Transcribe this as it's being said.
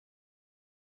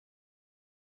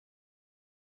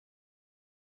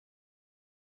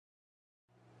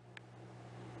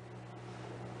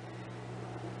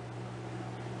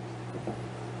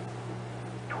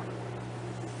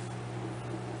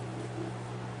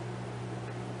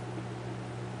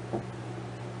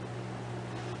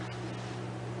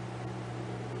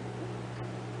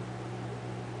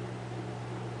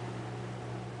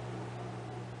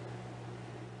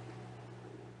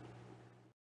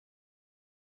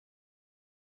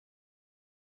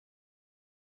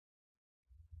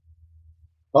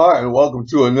Hi, and welcome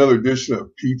to another edition of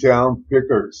Ptown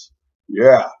Pickers.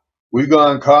 Yeah, we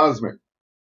gone cosmic.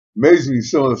 Amazing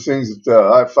some of the things that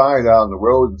I find out on the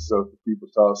road and stuff that people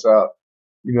toss out.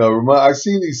 I've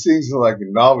seen these things in like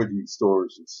in novelty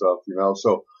stores and stuff,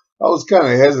 so I was kind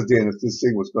of hesitant if this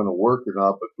thing was going to work or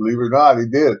not, but believe it or not,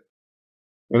 it did.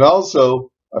 And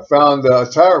also, I found a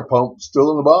tire pump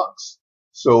still in the box.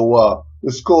 So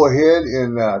let's go ahead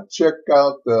and check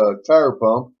out the tire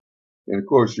pump. And of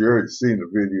course, you already seen the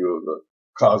video of the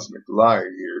cosmic light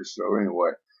here. So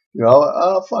anyway,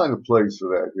 I'll find a place for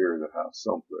that here in the house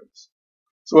someplace.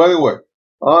 So anyway,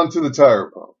 on to the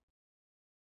tire pump.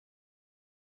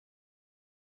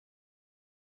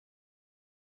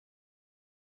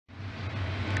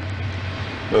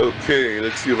 Okay,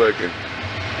 let's see if I can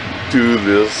do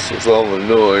this with all the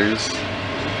noise.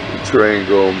 The train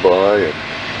going by,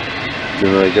 and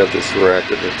then I got this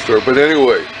racket next door. But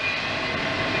anyway,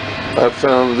 I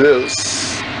found this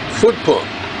foot pump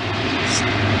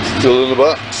still in the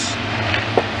box.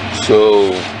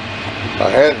 So I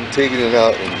hadn't taken it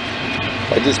out and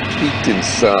I just peeked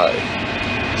inside.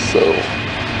 So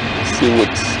let's see if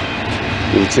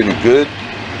it's any good.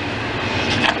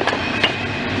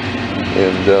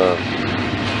 And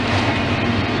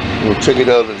we'll check it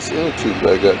out in this inner tube that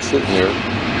I got sitting here.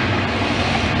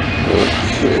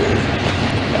 Okay.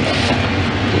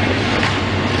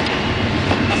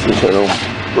 See if I don't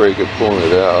break it pulling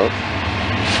it out.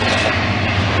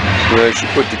 And I should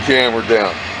put the camera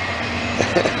down.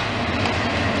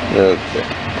 Okay.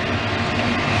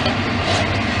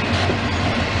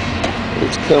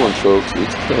 It's coming, folks.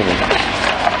 It's coming.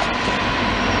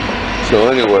 So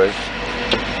anyway,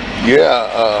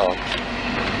 yeah,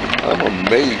 I'm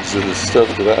amazed at the stuff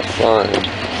that I find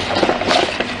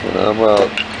when I'm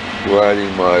out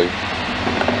riding my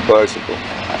bicycle.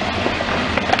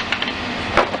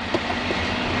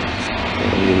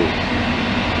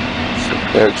 Some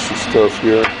extra stuff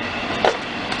here.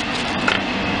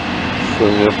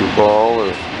 Filling up your ball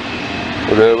or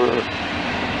whatever. I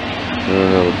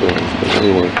don't know what that is, but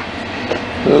anyway.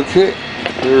 Okay,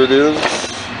 here it is.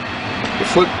 The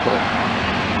foot pump.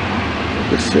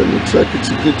 Like I said, looks like it's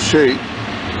in good shape.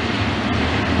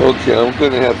 Okay, I'm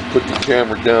going to have to put the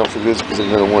camera down for this because I'm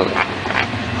going to want to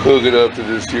hook it up to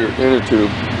this here inner tube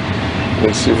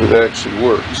and see if it actually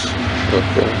works.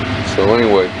 Okay, so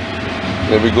anyway,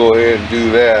 let me go ahead and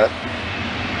do that,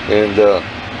 and let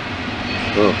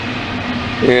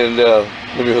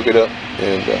me hook it up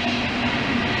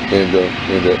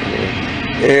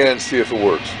and see if it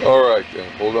works. All right, then,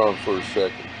 hold on for a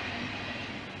second.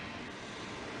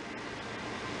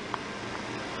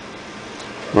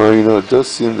 Well, it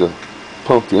does seem to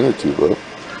pump the inner tube up.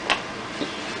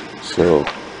 So,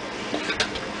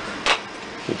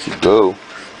 let you go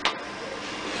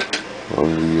on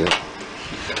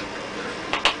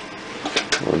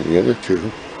the inner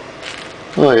tube.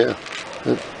 Oh yeah,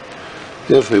 it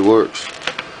definitely works.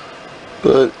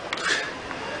 But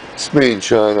it's made in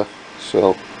China,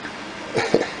 so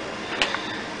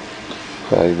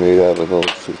probably made out of an old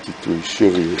 53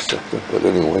 Chevy or something. But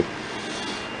anyway.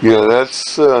 Yeah,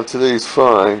 that's today's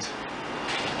find.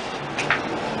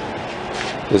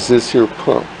 Is this here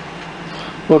pump?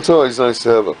 Well, it's always nice to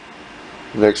have an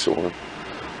extra one.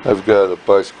 I've got a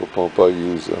bicycle pump. I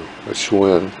use a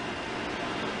Schwinn,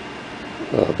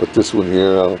 but this one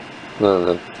here, I don't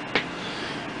know.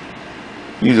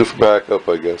 Use it for backup,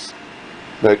 I guess.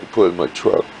 I can put it in my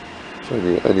truck if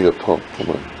I need a pump for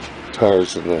my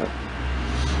tires and that.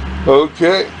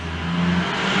 Okay.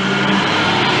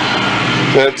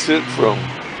 That's it from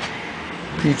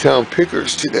Ptown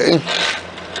Pickers today.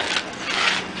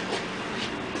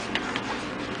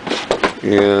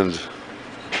 And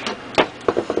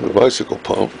the bicycle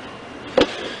pump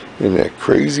and that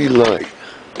crazy light.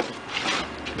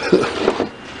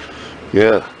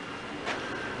 Yeah,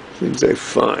 things I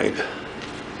find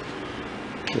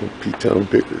in Ptown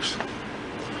Pickers.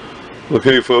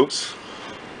 Okay, folks,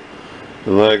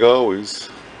 and like always,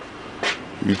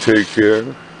 you take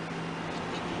care.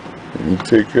 And you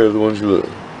take care of the ones you love.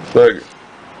 Thank you.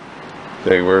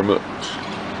 Thank you very much.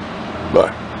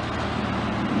 Bye.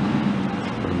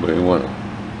 Everybody want a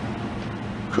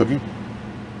cookie?